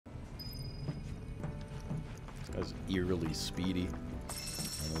This guy's eerily speedy.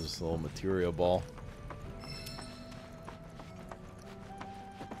 And there's this little material ball.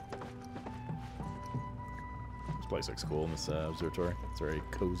 This place looks cool in this observatory. It's very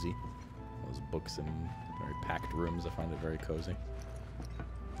cozy. Those books and very packed rooms. I find it very cozy.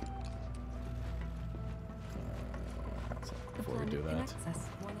 So before we do that,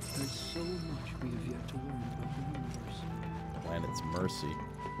 There's so much we have yet to learn about the universe. planet's mercy.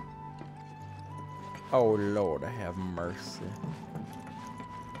 Oh Lord, have mercy.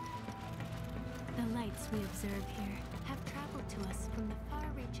 The lights we observe here have traveled to us from the far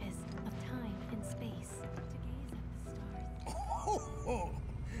reaches of time and space to gaze at the stars. Oh,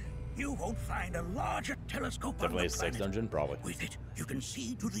 you won't find a larger telescope on Definitely a the sex planet. dungeon, probably. With it, you can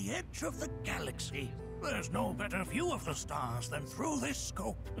see to the edge of the galaxy. There's no better view of the stars than through this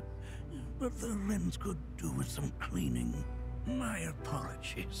scope. But the lens could do with some cleaning. My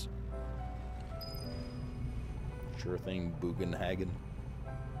apologies. Sure thing, Bugenhagen.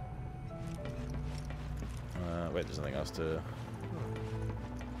 Wait, there's nothing else to...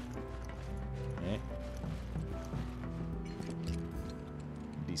 Eh?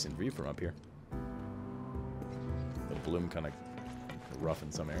 Decent view from up here. The bloom kind of rough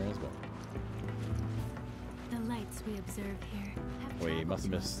in some areas, but... The lights we observe here have Wait, you must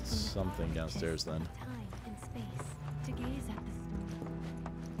have traveled to us missed from the far something downstairs reaches then. of time and space to gaze at the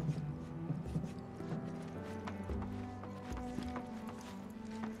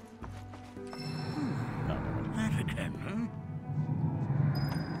No, never mind. That again, huh?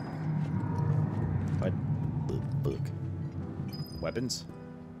 What? Book. Weapons?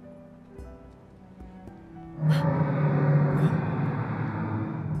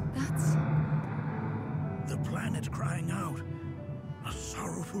 That's... The planet crying out. A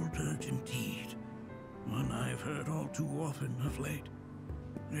sorrowful dirge indeed. One I've heard all too often of late.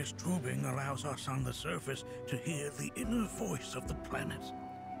 This tubing allows us on the surface to hear the inner voice of the planet.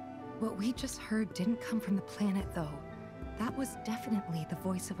 What we just heard didn't come from the planet, though. That was definitely the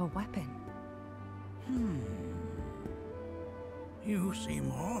voice of a weapon. You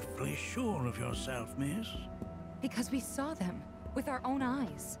seem awfully sure of yourself, miss. Because we saw them with our own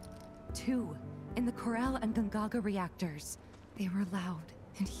eyes. 2 in the Corel and Gungaga reactors. They were loud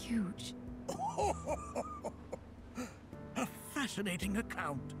and huge. A fascinating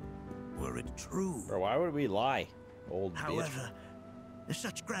account, were it true. Bro, why would we lie? Old bitch. However,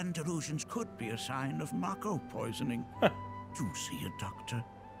 such grand delusions could be a sign of Mako poisoning. Do see a doctor.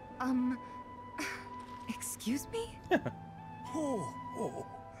 Excuse me? Oh.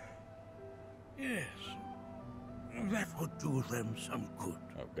 Yes. That would do them some good.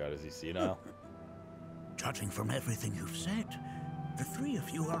 Oh god, is he senile? Judging from everything you've said, the 3 of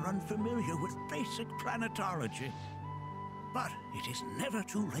you are unfamiliar with basic planetology. But it is never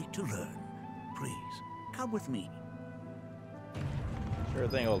too late to learn. Please, come with me. Sure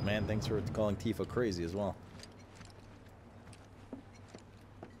thing, old man. Thanks for calling Tifa crazy as well.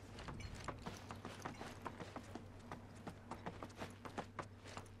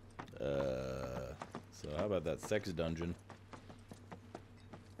 So how about that sex dungeon?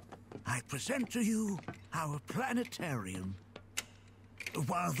 I present to you our planetarium.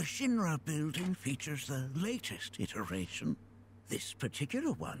 While the Shinra building features the latest iteration, this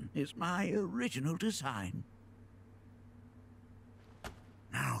particular one is my original design.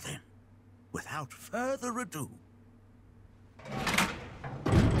 Now then, without further ado...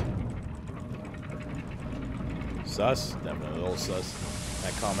 Sus? Definitely a little sus.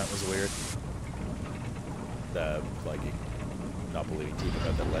 That comment was weird. Like, not believing Tifa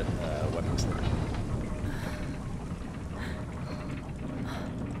about the weapons thing.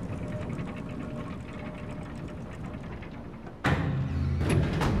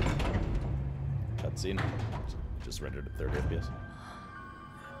 Cutscene. Just rendered at 30 FPS.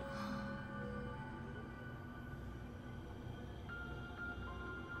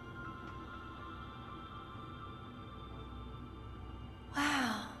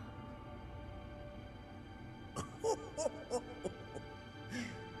 Wow.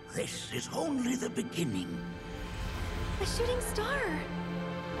 This is only the beginning. A shooting star.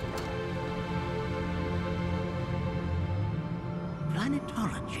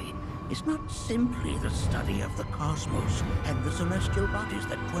 Planetology is not simply the study of the cosmos and the celestial bodies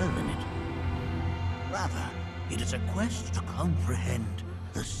that dwell in it. Rather, it is a quest to comprehend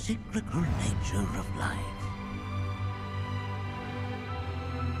the cyclical nature of life.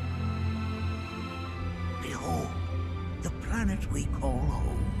 Behold, the planet we call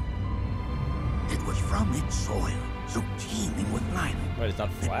home. It was from its soil, so teeming with life, Wait, it's not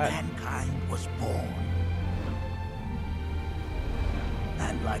that flat. mankind was born.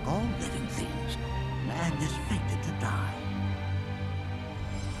 And like all living things, man is fated to die.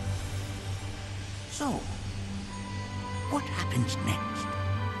 So, what happens next?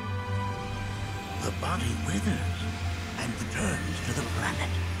 The body withers and returns to the planet.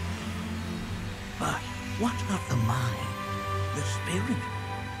 But what of the mind, the spirit,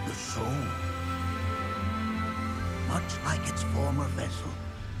 the soul? Much like its former vessel,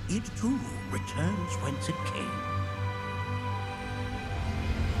 it too returns whence it came.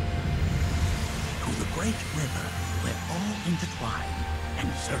 To the great river where all intertwine and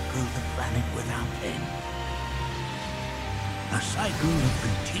circle the planet without end. A cycle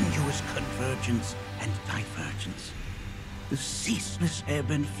of continuous convergence and divergence. The ceaseless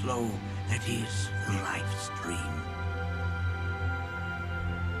ebb and flow that is the life stream.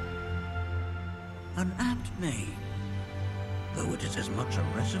 An apt name, though it is as much a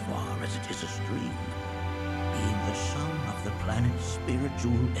reservoir as it is a stream, being the sum of the planet's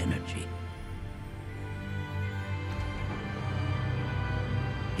spiritual energy.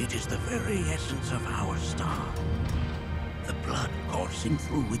 It is the very essence of our star, the blood coursing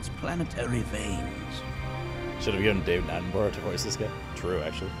through its planetary veins. Should have given David Attenborough to voice this guy. True,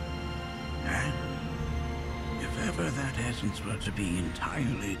 actually. And if ever that essence were to be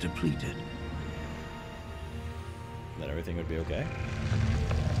entirely depleted, Then everything would be okay.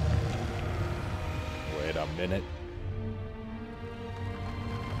 Wait a minute.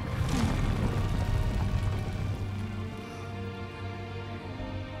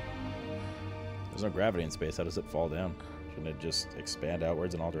 There's no gravity in space. How does it fall down? Shouldn't it just expand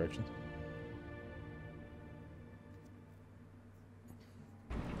outwards in all directions?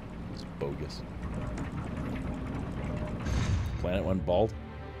 It's bogus. Planet went bald.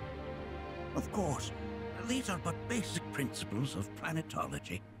 of course, these are but basic principles of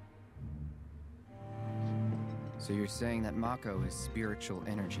planetology. So you're saying that Mako is spiritual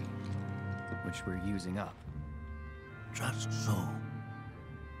energy, which we're using up? Just so.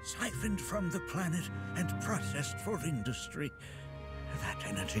 Siphoned from the planet and processed for industry, that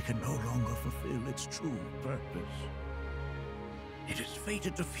energy can no longer fulfill its true purpose. It is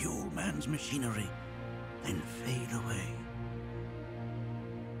fated to fuel man's machinery, then fade away.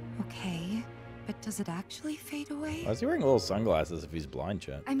 Okay, but does it actually fade away? Why is he wearing little sunglasses if he's blind,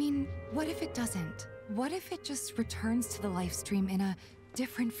 chat? I mean, what if it doesn't? What if it just returns to the life stream in a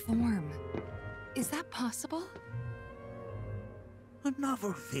different form? Is that possible? A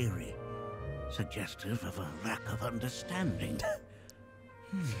novel theory, suggestive of a lack of understanding.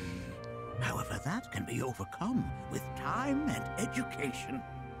 However, that can be overcome with time and education.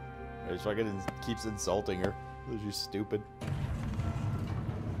 He just fucking keeps insulting her. She's stupid.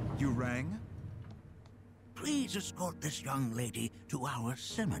 You rang? Please escort this young lady to our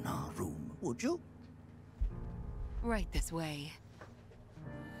seminar room, would you? Right this way.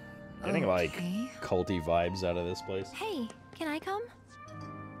 Getting like Okay. culty vibes out of this place. Hey, can I come?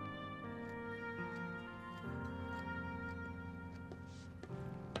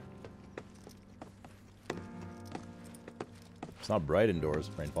 It's not bright indoors,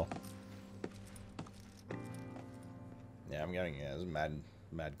 rainfall. Yeah, I'm getting there's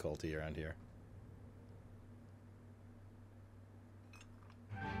mad culty around here.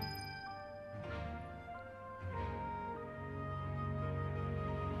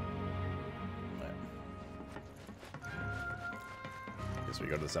 Guess we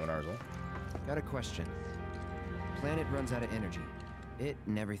go to the seminar as well. Got a question. Planet runs out of energy. It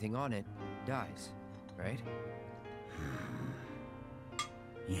and everything on it dies, right?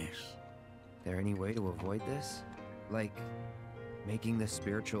 Yes. There any way to avoid this? Like, making the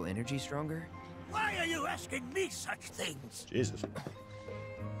spiritual energy stronger? Why are you asking me such things? Jesus.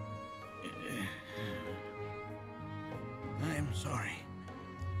 I'm sorry.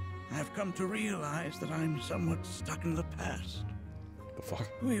 I've come to realize that I'm somewhat stuck in the past. The fuck?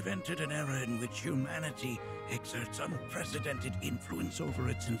 We've entered an era in which humanity exerts unprecedented influence over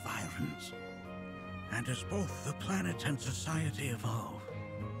its environs. And as both the planet and society evolve,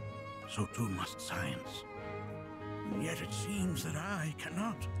 so too must science. And yet it seems that I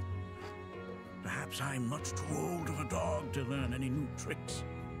cannot. Perhaps I'm much too old of a dog to learn any new tricks.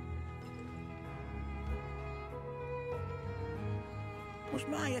 Was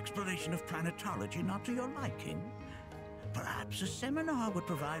my explanation of planetology not to your liking? Perhaps a seminar would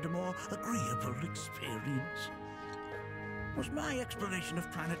provide a more agreeable experience. Was my explanation of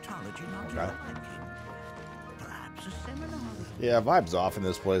planetology not to your liking? Perhaps a seminar would... Yeah, vibes off in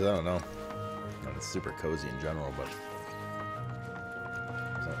this place. I don't know. Not it's super cozy in general, but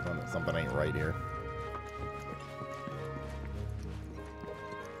something ain't right here.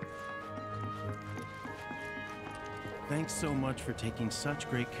 Thanks so much for taking such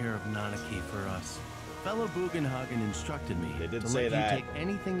great care of Nanaki for us. Fellow Bugenhagen instructed me They did to say let that. you take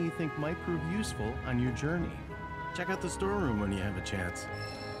anything you think might prove useful on your journey. Check out the storeroom when you have a chance.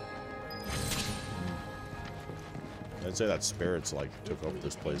 I'd say that spirits like took over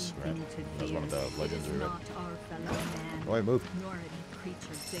this place, right? That was one of the legends we read. Not our fellow man, Oh, I moved. nor any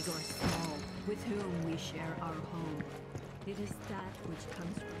creature big or small, with whom we share our home. It is that which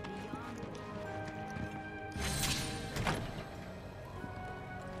comes from beyond.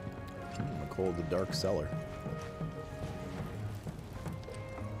 Nicole the Dark Cellar.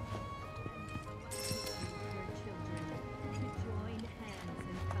 Their children to join hands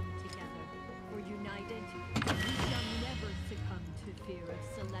and come together. For united, we shall never succumb to fear of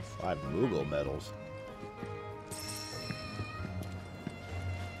celestial. 5 Moogle medals.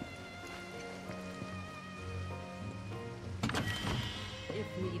 If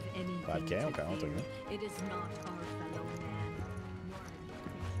we've anything 5K, to okay, I'll take fear, that. it is not our fellow man, nor any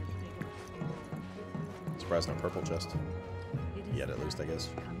creature big or small. Surprised no purple chest. It is Yet, at least, I guess.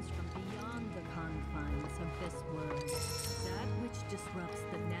 that which comes from beyond the confines of this world, that which disrupts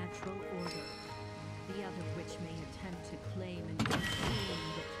the natural order, the other which may attempt to claim and consume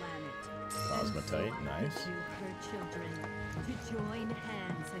the planet. Cosmetite, And so nice. to her children to join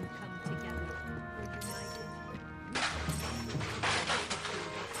hands and come together. For united, we shall never succumb to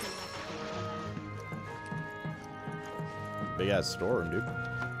the celestial plan. Big ass storeroom, dude.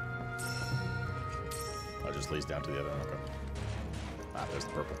 Oh, just leads down to the other one. Okay. Ah, there's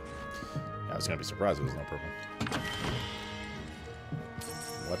the purple. Yeah, I was gonna be surprised if there was no purple.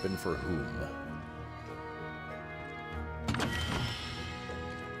 Weapon for whom?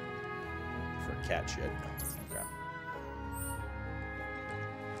 For cat shit. Okay.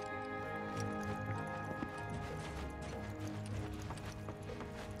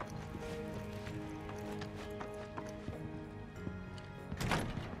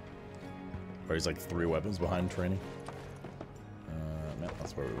 Or he's like 3 weapons behind training. Man,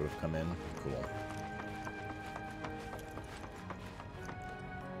 that's where we would have come in. Cool.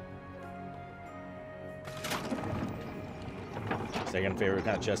 Second favorite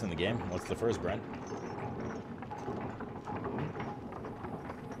kind of chest in the game. What's the first, Brent?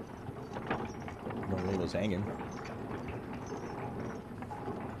 Don't leave us hanging.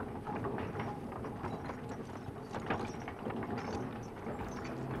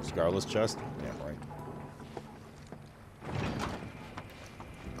 Scarless chest? Damn right.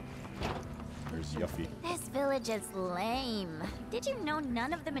 There's Yuffie. This village is lame. Did you know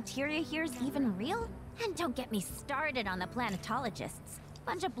none of the materia here is even real? And don't get me started on the planetologists.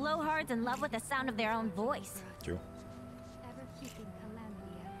 Bunch of blowhards in love with the sound of their own voice. True. Ever keeping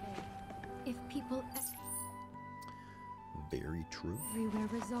calamity at bay. If people Very true. everywhere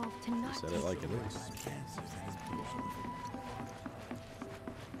resolve to not Said it like it is.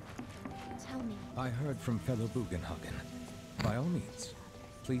 tell me. I heard from fellow Bugenhagen. By all means,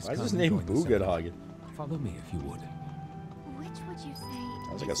 please Why is come his and name join the ceremony. Bugenhagen? Follow me if you would. Which would you say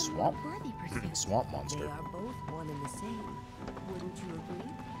Sounds like a is the swamp. more worthy pursuit? Swamp monster. They are both one and the same. Wouldn't you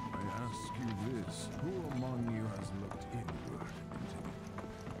agree? I ask you this, who among you has looked inward into me?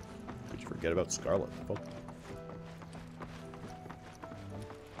 Did you forget about Scarlet? Fuck.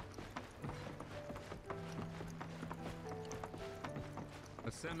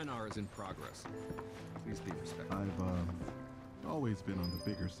 A seminar is in progress. Please be respectful. I've always been on the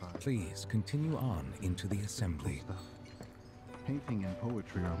bigger side. Please continue on into the assembly. Stuff. Painting and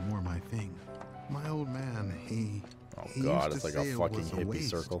poetry are more my thing. My old man, he God, used it's to like a say it fucking was hippie waste,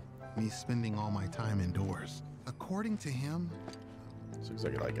 circle. Me spending all my time indoors. According to him, This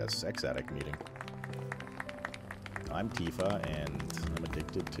looks like a sex addict meeting. I'm Tifa, and I'm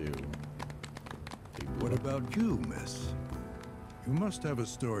addicted to. What about you, miss? You must have a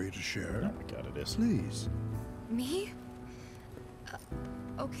story to share. Oh my God, it is. Please. Me?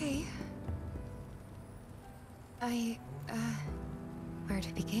 Okay. Where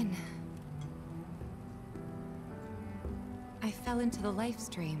to begin? I fell into the life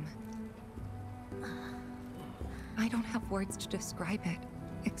stream. I don't have words to describe it,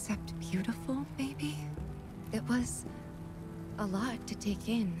 except beautiful, maybe? It was a lot to take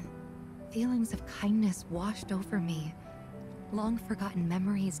in. Feelings of kindness washed over me. Long forgotten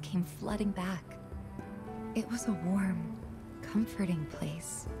memories came flooding back. It was a warm, comforting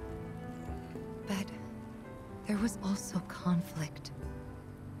place. But there was also conflict.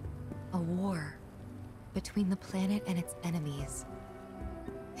 A war between the planet and its enemies.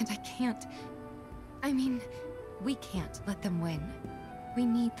 And we can't let them win. We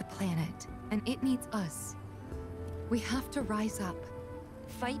need the planet, and it needs us. We have to rise up,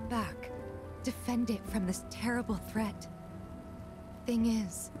 fight back, defend it from this terrible threat. Thing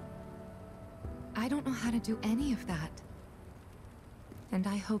is, I don't know how to do any of that. And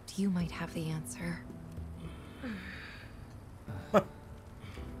I hoped you might have the answer.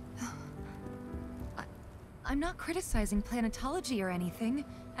 I'm not criticizing planetology or anything,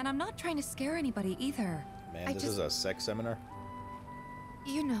 and I'm not trying to scare anybody either. Man, this is a sex seminar?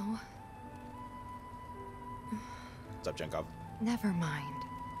 You know. What's up, Chenkov? Never mind.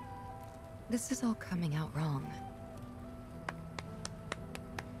 This is all coming out wrong.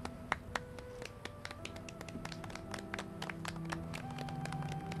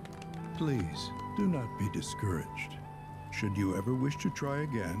 Please, do not be discouraged. Should you ever wish to try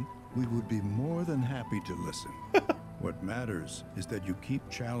again, we would be more than happy to listen. What matters is that you keep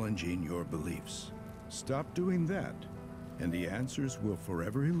challenging your beliefs. Stop doing that, and the answers will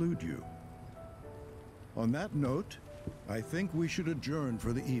forever elude you. On that note, I think we should adjourn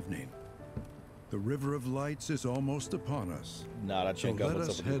for the evening. The River of Lights is almost upon us. Nada, so Chenkov, let what's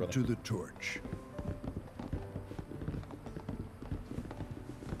us up with you, head brother? to the torch.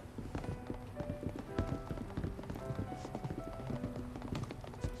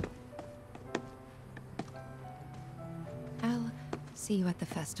 I'll see you at the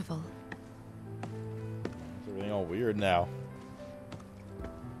festival. It's everything all weird now.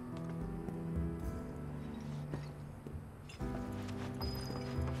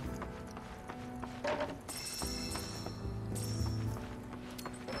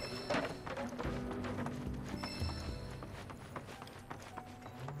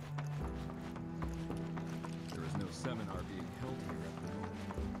 There is no seminar being held here at the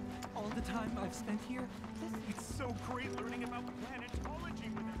moment. All the time I've spent here, it's so great learning about planetology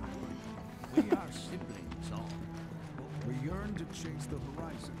with everyone. We are siblings, all. We yearn to chase the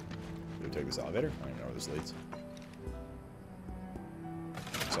horizon. Do we take this elevator? I don't know where this leads.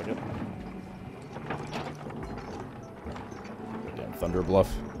 Second. Damn Thunder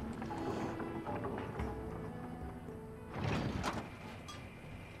Bluff.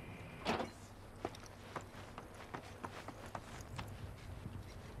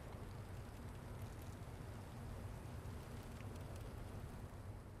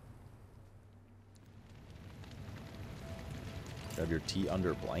 Have your tea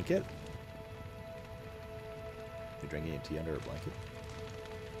under a blanket? You drinking tea under a blanket?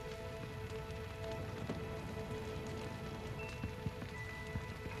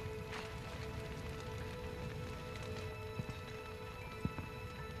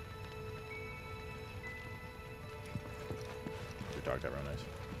 Your dog got real nice.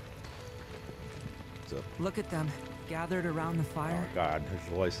 What's up? Look at them, gathered around the fire. Oh God, there's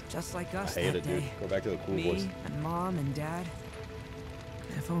your voice. Just like us I hate that it, dude. day. Go back to the cool Me voice. and Mom and Dad.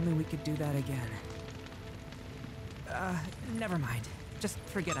 If only we could do that again. Never mind. Just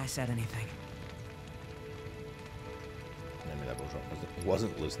forget I said anything. Maybe that bullshit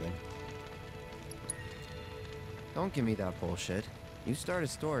wasn't listening. Don't give me that bullshit. You start a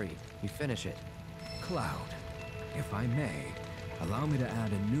story, you finish it. Cloud, if I may, allow me to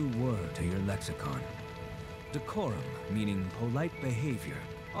add a new word to your lexicon. Decorum, meaning polite behavior,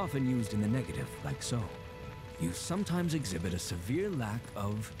 often used in the negative, like so. You sometimes exhibit a severe lack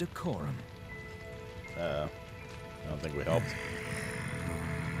of decorum. I don't think we helped.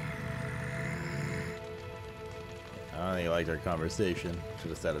 I don't think he liked our conversation. Should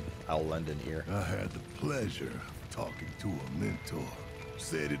have said I'll lend an ear. I had the pleasure of talking to a mentor.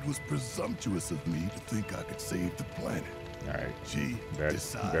 Said it was presumptuous of me to think I could save the planet. Alright. She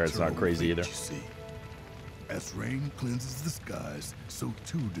Barrett's not crazy either. You see. As rain cleanses the skies, so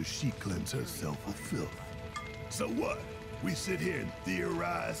too does she cleanse herself of filth. So what? We sit here and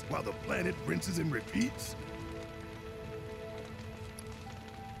theorize while the planet rinses and repeats?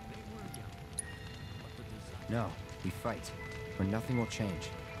 No, we fight, or nothing will change.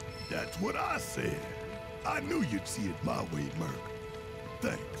 That's what I said. I knew you'd see it my way, Merc.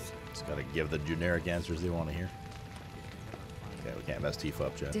 Thanks. Just gotta give the generic answers they want to hear. Okay, we can't mess Tifa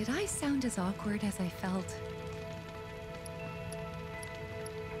up, Jet. Did I sound as awkward as I felt?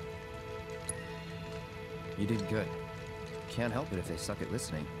 You did good. Can't help it if they suck at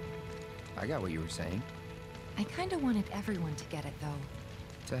listening. I got what you were saying. I kinda wanted everyone to get it, though.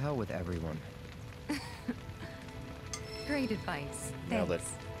 To hell with everyone. Great advice. Nailed it.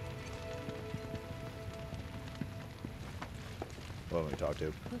 Thanks. What we talk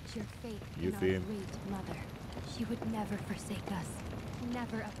to? Put your faith You in our feel? great mother. She would never forsake us,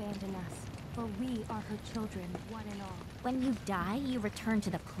 never abandon us, for we are her children, one and all. When you die, you return to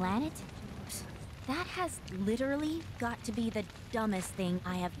the planet? Psst, that has literally got to be the dumbest thing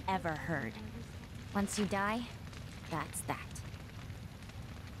I have ever heard. Once you die, that's that.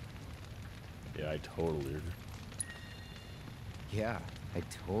 Yeah, I totally agree. Yeah, I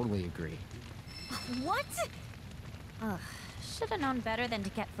totally agree. What? Ugh, should have known better than to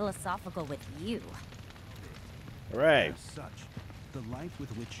get philosophical with you. Right. As such, the life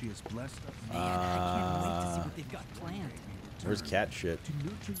with which she has blessed us. Man, I can't wait to see what they've got planned. Where's cat shit? To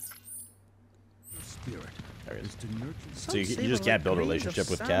nurture your spirit. There it is. To nurture. So you just can't build a relationship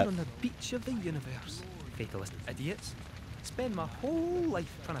with cat? On the beach of the universe. Fatalist idiots. Spend my whole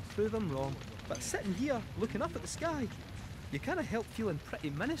life trying to prove I'm wrong, but sitting here looking up at the sky, you can't help feeling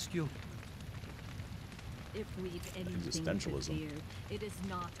pretty minuscule. If we've anything to Existentialism. fear, it is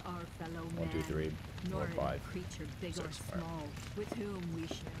not our fellow 1, 2, 3, man, 4, nor 5, any creature big 6, or 5. small, with whom we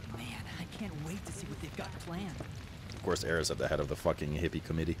share. Man, I can't wait to see what they've got planned. Of course, Era's at the head of the fucking hippie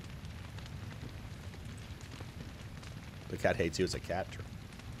committee. The cat hates you. It's a cat.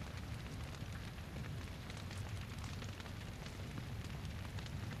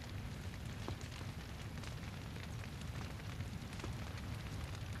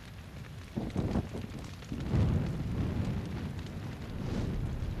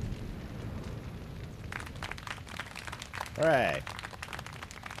 All right.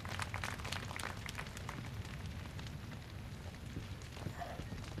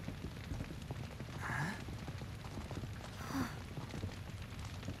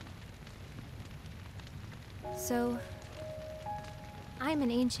 So, I'm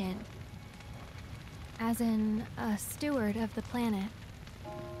an ancient. As in, a steward of the planet.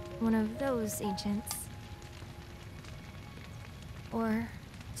 One of those ancients. Or,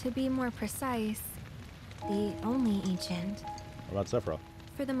 to be more precise, the only ancient. What about Sephiroth?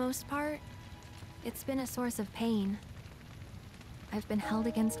 For the most part, it's been a source of pain. I've been held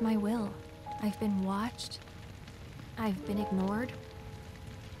against my will. I've been watched. I've been ignored.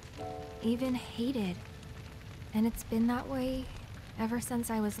 Even hated. And it's been that way ever since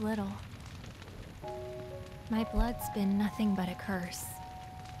I was little. My blood's been nothing but a curse.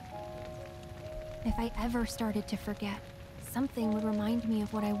 If I ever started to forget, something would remind me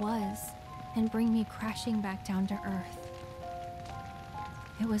of what I was and bring me crashing back down to earth.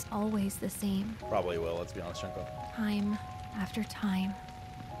 It was always the same. Probably will, let's be honest, Shenko. Time after time.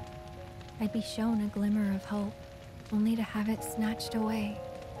 I'd be shown a glimmer of hope, only to have it snatched away.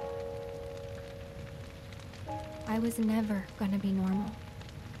 I was never gonna be normal.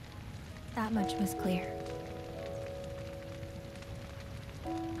 That much was clear.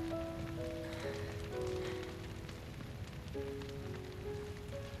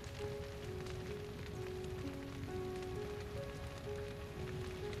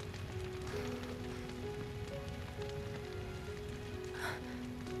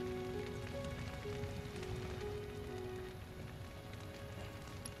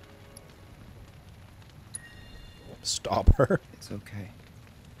 Stop her. It's okay.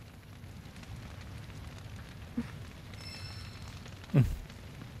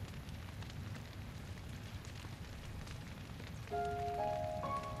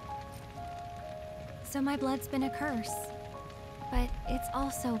 So my blood's been a curse, but it's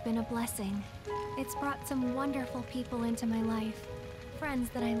also been a blessing. It's brought some wonderful people into my life, friends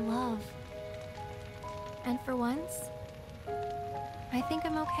that I love. And for once, I think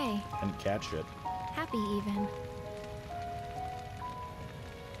I'm okay. And cat shit. Happy even.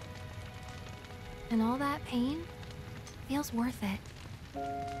 And all that pain feels worth it.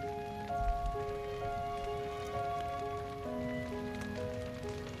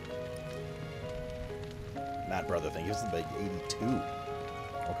 Not brother thing. He was like 82.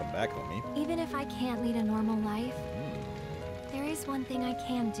 Welcome back, homie. Even if I can't lead a normal life, there is one thing I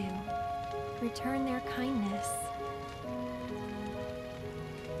can do. Return their kindness.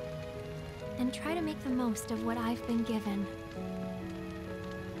 And try to make the most of what I've been given.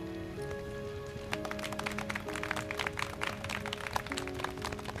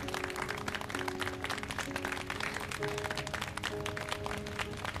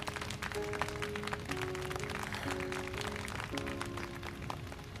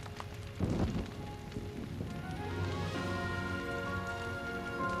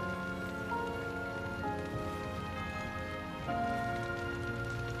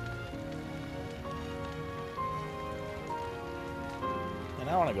 And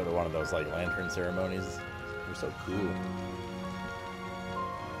I want to go to one of those like lantern ceremonies. They're so cool.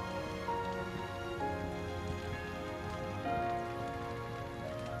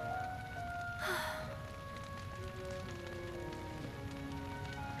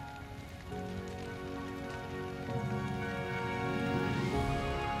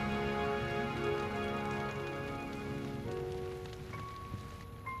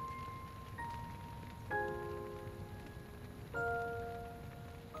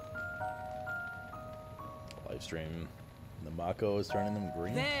 stream. The Mako is turning them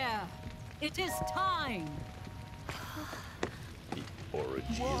green. There! It is time! The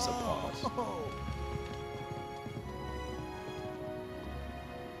orgy is upon us.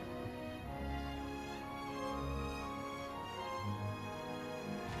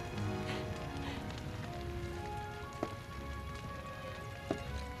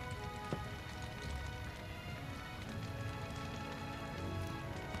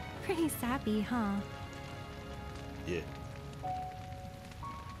 Pretty sappy, huh? Yeah.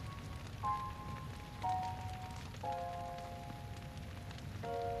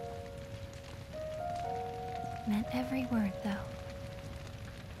 Meant every word, though.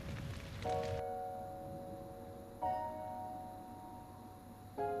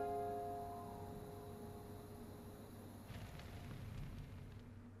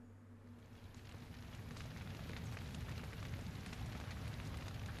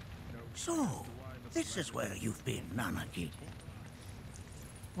 So, this is where you've been, Nanaki.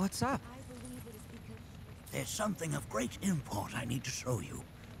 What's up? There's something of great import I need to show you.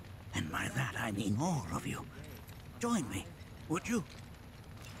 And by that I mean all of you. Join me, would you?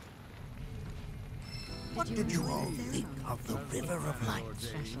 What did you all think of the River of Lights?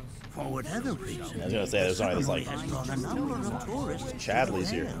 For whatever reason, I was gonna say, there's only this, like, has drawn a number of tourists Chadley's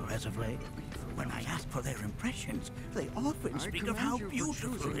to the here. area as of late. When I ask for their impressions, they often speak of how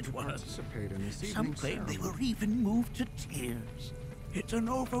beautiful it was. Some claim they were even moved to tears. It's an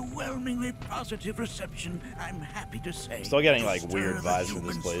overwhelmingly positive reception, I'm happy to say. Still getting, like, To weird stir the vibes from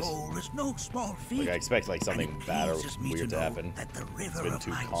this human place. soul is no small feat. Like, I expect, like, something And it bad or pleases me weird to know happen. that the It's River been of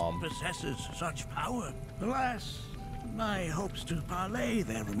too Lights calm. possesses such power. Alas, my hopes to parlay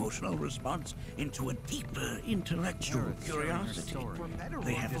their emotional response into a deeper intellectual curiosity,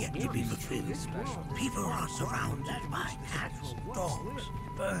 they have yet to be fulfilled. People are surrounded by cats, dogs,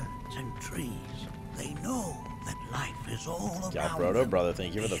 birds, and trees. They know that life is all around Yeah, Brodo, them. brother,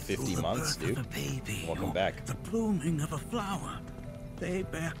 thank you for the Through 50 the months, birth dude. of a baby, Welcome or back. the blooming of a flower. They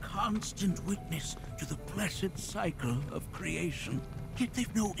bear constant witness to the blessed cycle of creation. Yet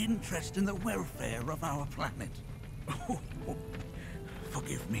they've no interest in the welfare of our planet.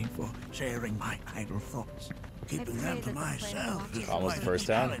 Forgive me for sharing my idle thoughts. Keeping them to myself is Almost quite the a first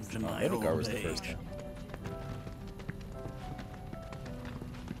town? challenge in Oh, my Edgar was old the first age. town.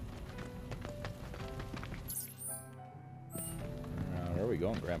 Where are we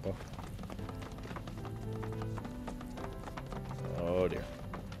going, Grandpa? Oh dear.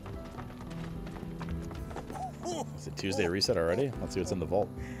 Is it Tuesday reset already? Let's see what's in the vault.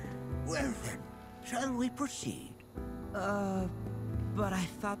 Well then, shall we proceed? But I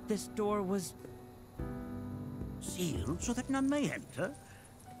thought this door was... Sealed so that none may enter?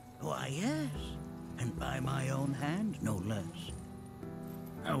 Why, yes. And by my own hand, no less.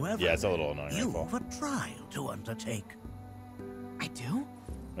 However, Yeah, it's a little annoying. you've Nightfall. a trial to undertake. I do?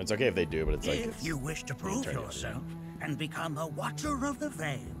 It's okay if they do, but it's like If it's, you wish to prove turn it. yourself and become a Watcher of the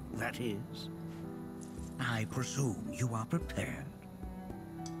Veil, that is. I presume you are prepared.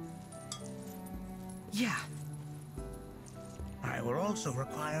 Yeah. I will also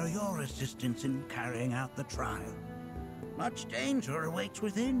require your assistance in carrying out the trial. Much danger awaits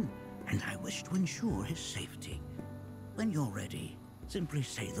within, and I wish to ensure his safety. When you're ready, simply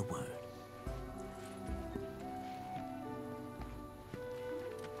say the word.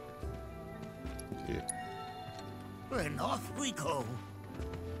 Yeah. Then off we go.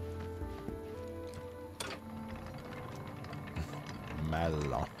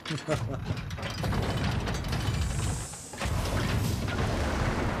 Malon.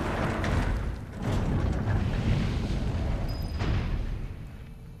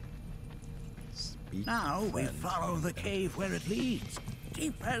 Now we follow the cave where it leads,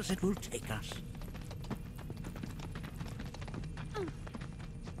 deep as it will take us.